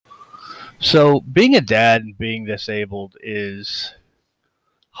So, being a dad and being disabled is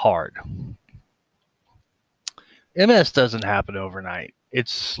hard. MS doesn't happen overnight.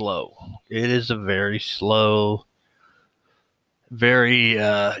 It's slow. It is a very slow, very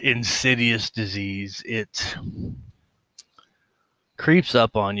insidious disease. It creeps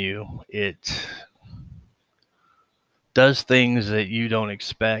up on you. It does things that you don't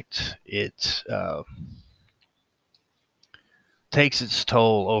expect. It takes its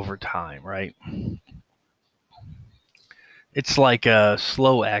toll over time, right? It's like a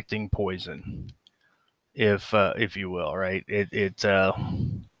slow acting poison, if you will, right? It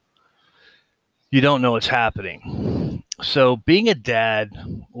you don't know what's happening. So being a dad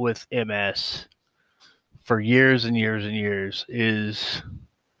with MS for years and years and years is,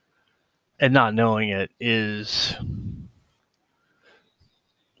 and not knowing it is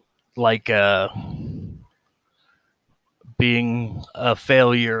like being a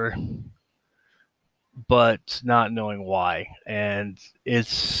failure, but not knowing why. And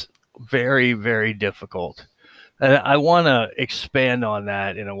it's very, very difficult. And I want to expand on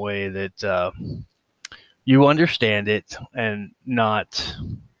that in a way that you understand it and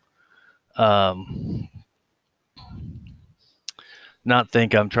um, not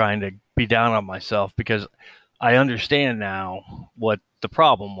think I'm trying to be down on myself, because I understand now what the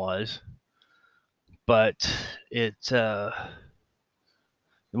problem was, but it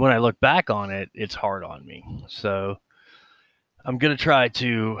when I look back on it, it's hard on me. So I'm gonna try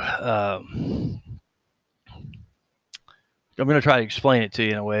to I'm gonna try to explain it to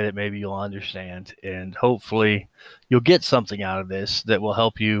you in a way that maybe you'll understand, and hopefully you'll get something out of this that will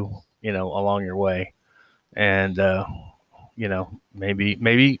help you, along your way. And maybe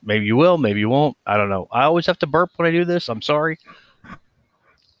you will, maybe you won't. I don't know. I always have to burp when I do this. I'm sorry,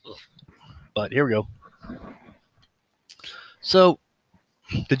 but here we go. So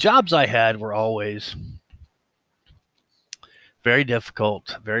the jobs I had were always very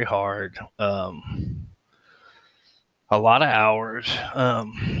difficult, very hard, a lot of hours.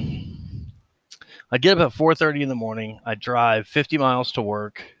 I'd get up at 4:30 in the morning. I'd drive 50 miles to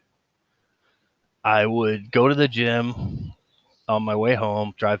work. I would go to the gym on my way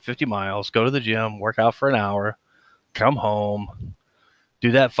home, drive 50 miles, go to the gym, work out for an hour, come home, do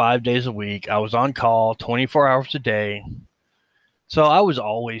that 5 days a week. I was on call 24 hours a day. So I was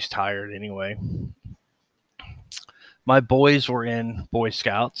always tired anyway. My boys were in Boy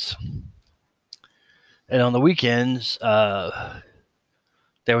Scouts. And on the weekends, there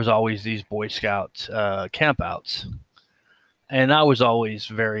was always these Boy Scout campouts. And I was always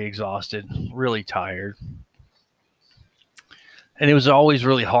very exhausted, really tired. And it was always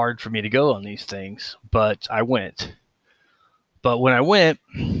really hard for me to go on these things, but I went. But when I went,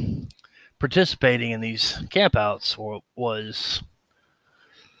 participating in these campouts was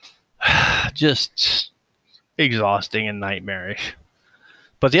just exhausting and nightmarish.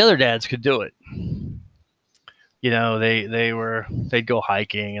 But the other dads could do it. They'd go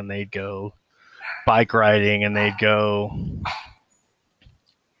hiking, and they'd go bike riding, and they'd go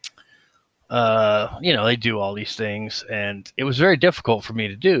they do all these things, and it was very difficult for me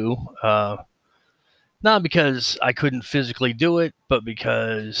to do. Not because I couldn't physically do it, but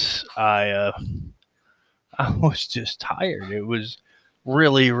because I was just tired. It was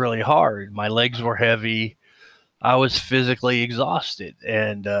really, really hard. My legs were heavy. I was physically exhausted,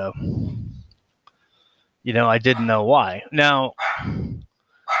 and I didn't know why. Now,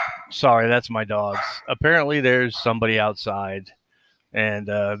 sorry, that's my dogs. Apparently, there's somebody outside, and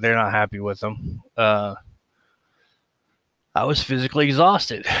they're not happy with them. I was physically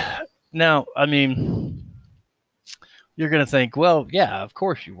exhausted. Now, I mean, you're going to think, well, yeah, of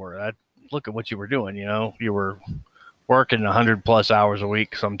course you were. Look at what you were doing. You were working 100 plus hours a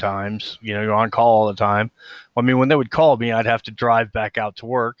week sometimes. You're on call all the time. I mean, when they would call me, I'd have to drive back out to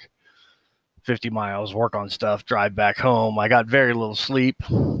work 50 miles, work on stuff, drive back home. I got very little sleep,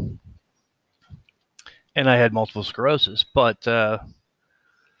 and I had multiple sclerosis. But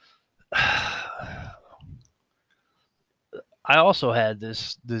I also had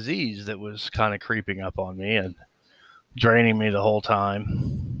this disease that was kind of creeping up on me and draining me the whole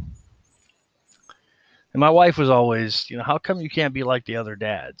time. And my wife was always, how come you can't be like the other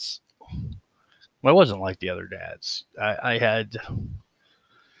dads? Well, I wasn't like the other dads. I had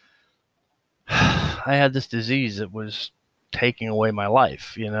this disease that was taking away my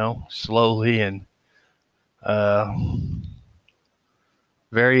life, slowly and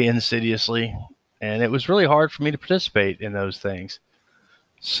very insidiously. And it was really hard for me to participate in those things.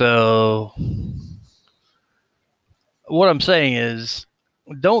 So what I'm saying is,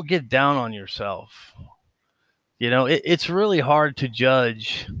 don't get down on yourself. It's really hard to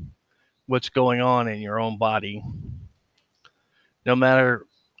judge what's going on in your own body, no matter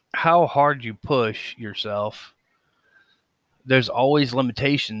how hard you push yourself, there's always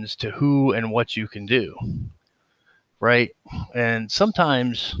limitations to who and what you can do, right? And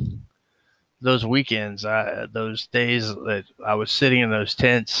sometimes those weekends, those days that I was sitting in those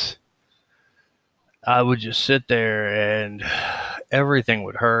tents, I would just sit there and everything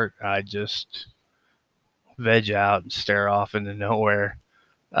would hurt. I just veg out and stare off into nowhere.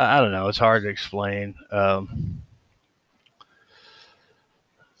 I don't know. It's hard to explain. But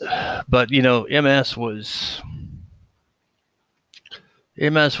MS was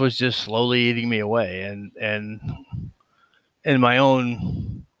just slowly eating me away, and in my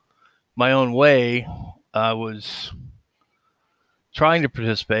own way, I was trying to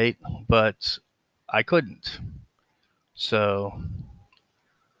participate, but I couldn't. So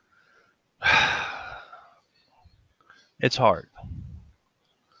it's hard.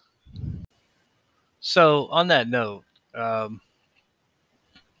 So on that note,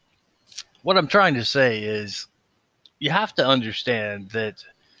 what I'm trying to say is you have to understand that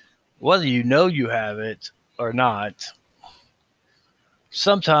whether you know you have it or not,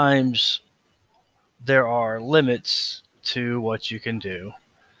 sometimes there are limits to what you can do.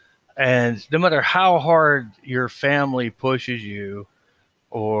 And no matter how hard your family pushes you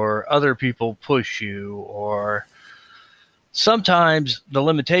or other people push you, or sometimes the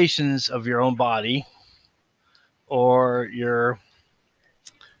limitations of your own body or you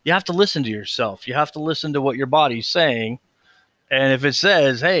have to listen to yourself. You have to listen to what your body's saying. And if it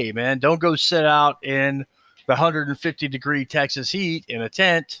says, hey, man, don't go sit out in the 150-degree Texas heat in a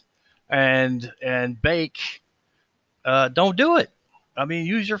tent and bake, don't do it. I mean,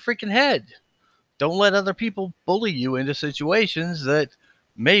 use your freaking head. Don't let other people bully you into situations that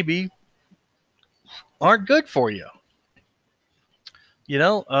maybe aren't good for you.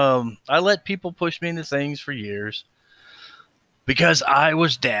 I let people push me into things for years because I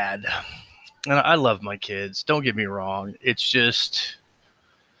was dad. And I love my kids. Don't get me wrong. It's just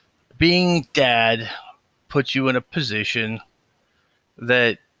being dad puts you in a position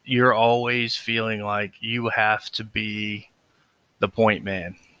that you're always feeling like you have to be the point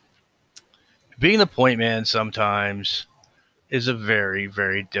man. Being the point man sometimes is a very,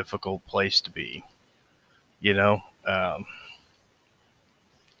 very difficult place to be.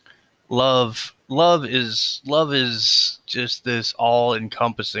 Love is just this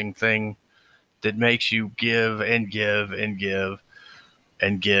all-encompassing thing that makes you give and give and give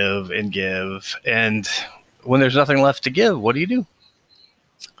and give and give. And when there's nothing left to give, what do?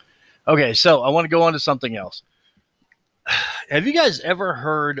 Okay, so I want to go on to something else. Have you guys ever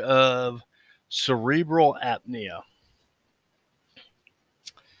heard of cerebral apnea?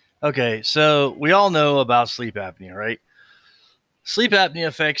 Okay, so we all know about sleep apnea, right? Sleep apnea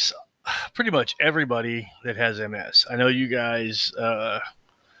affects pretty much everybody that has MS. I know you guys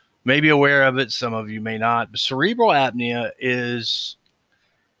may be aware of it. Some of you may not. But cerebral apnea is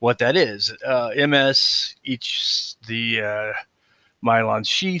what that is. MS, the myelin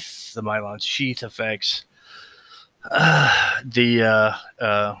sheath. The myelin sheath affects the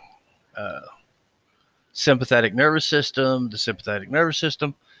sympathetic nervous system. The sympathetic nervous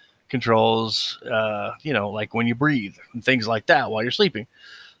system controls, like when you breathe and things like that while you're sleeping.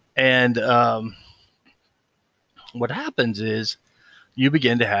 And what happens is you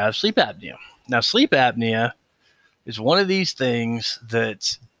begin to have sleep apnea. Now, sleep apnea is one of these things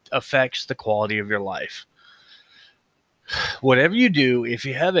that affects the quality of your life. Whatever you do, if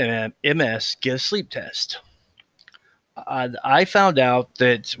you have MS, get a sleep test. I found out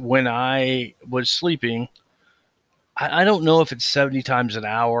that when I was sleeping, I don't know if it's 70 times an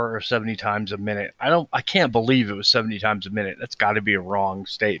hour or 70 times a minute. I can't believe it was 70 times a minute. That's got to be a wrong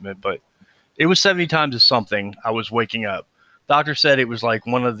statement, but it was 70 times of something I was waking up. Doctor said it was like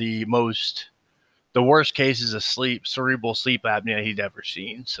one of the worst cases of cerebral sleep apnea he'd ever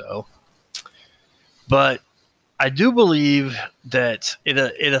seen. So, but I do believe that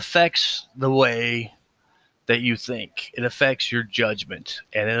it affects the way that you think. It affects your judgment,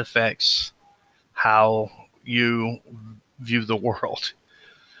 and it affects how you view the world.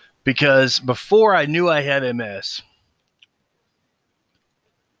 Because before I knew I had MS,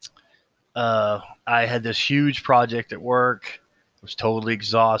 I had this huge project at work. Was totally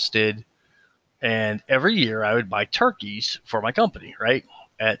exhausted. And every year I would buy turkeys for my company, right?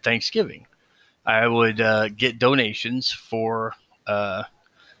 At Thanksgiving. I would get donations from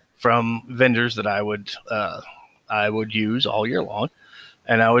vendors that I would use all year long.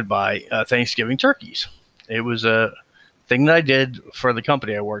 And I would buy Thanksgiving turkeys. It was a thing that I did for the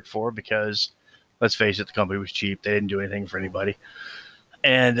company I worked for because, let's face it, the company was cheap. They didn't do anything for anybody.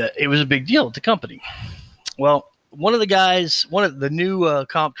 And it was a big deal at the company. Well, one of the guys, one of the new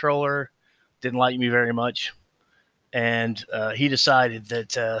comptroller, didn't like me very much, and he decided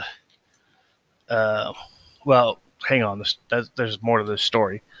that, uh, well, hang on, there's more to this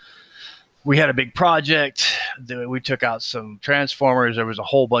story. We had a big project. We took out some transformers. There was a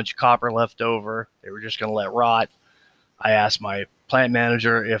whole bunch of copper left over. They were just going to let rot. I asked my plant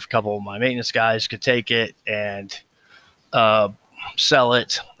manager if a couple of my maintenance guys could take it and sell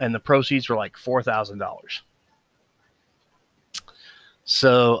it, and the proceeds were like $4,000.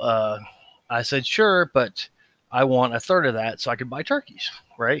 So I said, sure, but I want a third of that so I could buy turkeys,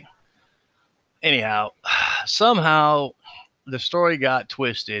 right? Anyhow, somehow the story got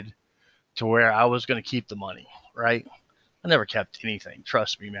twisted to where I was going to keep the money, right? I never kept anything.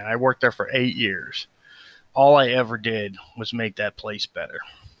 Trust me, man. I worked there for 8 years. All I ever did was make that place better.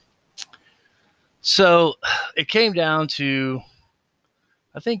 So it came down to,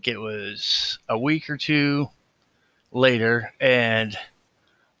 I think it was a week or two later, and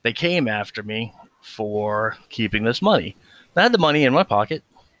they came after me for keeping this money. I had the money in my pocket,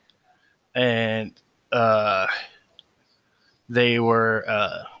 and they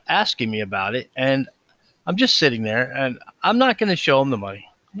were asking me about it, and I'm just sitting there, and I'm not going to show them the money.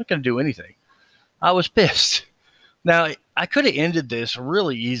 I'm not going to do anything. I was pissed. Now, I could have ended this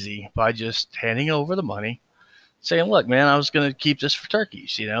really easy by just handing over the money, saying, look, man, I was going to keep this for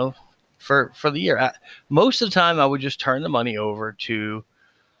turkeys, for the year. Most of the time, I would just turn the money over to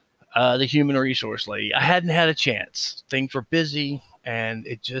the human resource lady. I hadn't had a chance. Things were busy, and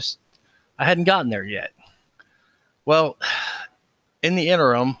I hadn't gotten there yet. Well, in the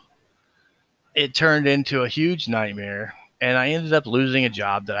interim, it turned into a huge nightmare, and I ended up losing a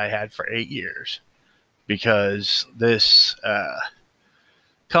job that I had for 8 years because this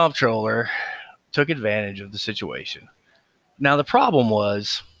comptroller took advantage of the situation. Now, the problem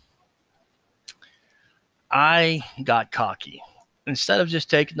was I got cocky. Instead of just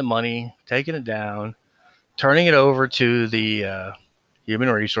taking the money, taking it down, turning it over to the human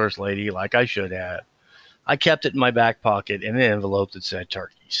resource lady like I should have, I kept it in my back pocket in an envelope that said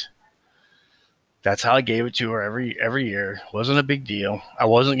turkeys. That's how I gave it to her every year. Wasn't a big deal. I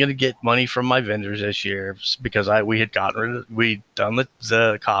wasn't going to get money from my vendors this year because we'd done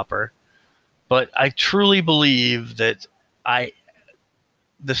the copper. But I truly believe that I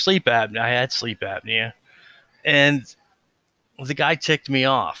had sleep apnea, and the guy ticked me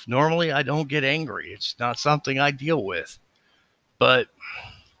off. Normally, I don't get angry. It's not something I deal with. But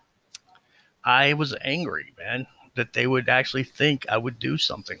I was angry, man, that they would actually think I would do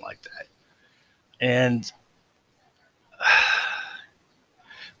something like that. And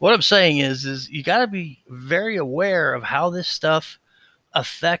what I'm saying is you got to be very aware of how this stuff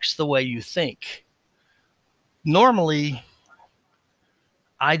affects the way you think. Normally,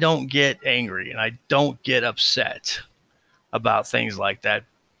 I don't get angry and I don't get upset about things like that.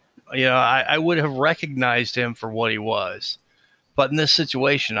 I would have recognized him for what he was, but in this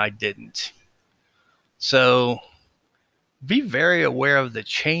situation, I didn't. So be very aware of the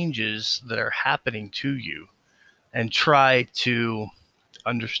changes that are happening to you and try to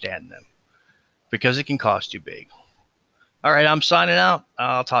understand them because it can cost you big. All right, I'm signing out.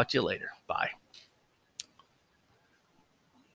 I'll talk to you later. Bye.